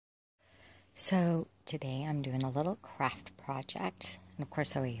So today I'm doing a little craft project, and of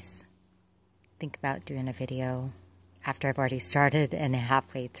course I always think about doing a video after I've already started and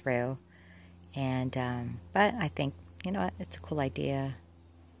halfway through, and but I think, you know what, it's a cool idea,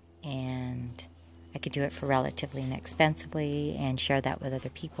 and I could do it for relatively inexpensively and share that with other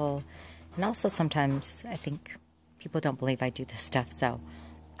people. And also sometimes I think people don't believe I do this stuff, so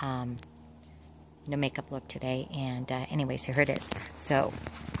no makeup look today. And anyway, so here it is. So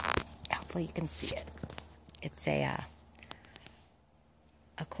hopefully you can see it. It's a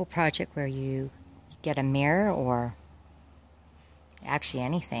cool project where you get a mirror, or actually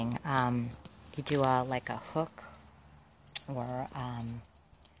anything. You do like a hook, or I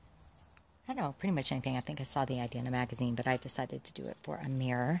don't know, pretty much anything. I think I saw the idea in a magazine, but I decided to do it for a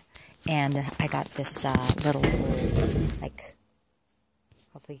mirror. And I got this little old, like,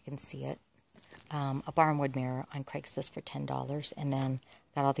 hopefully you can see it, a barnwood mirror on Craigslist for $10. And then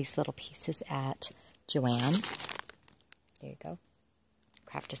got all these little pieces at Joann. There you go.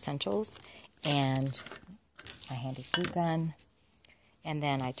 Craft Essentials. And my handy glue gun. And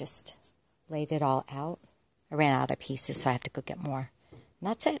then I just laid it all out. I ran out of pieces, so I have to go get more. And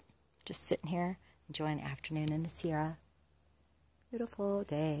that's it. Just sitting here, enjoying the afternoon in the Sierra. Beautiful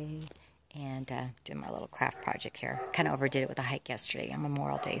day. And doing my little craft project here. Kind of overdid it with a hike yesterday on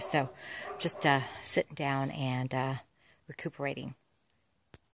Memorial Day. So just sitting down and recuperating.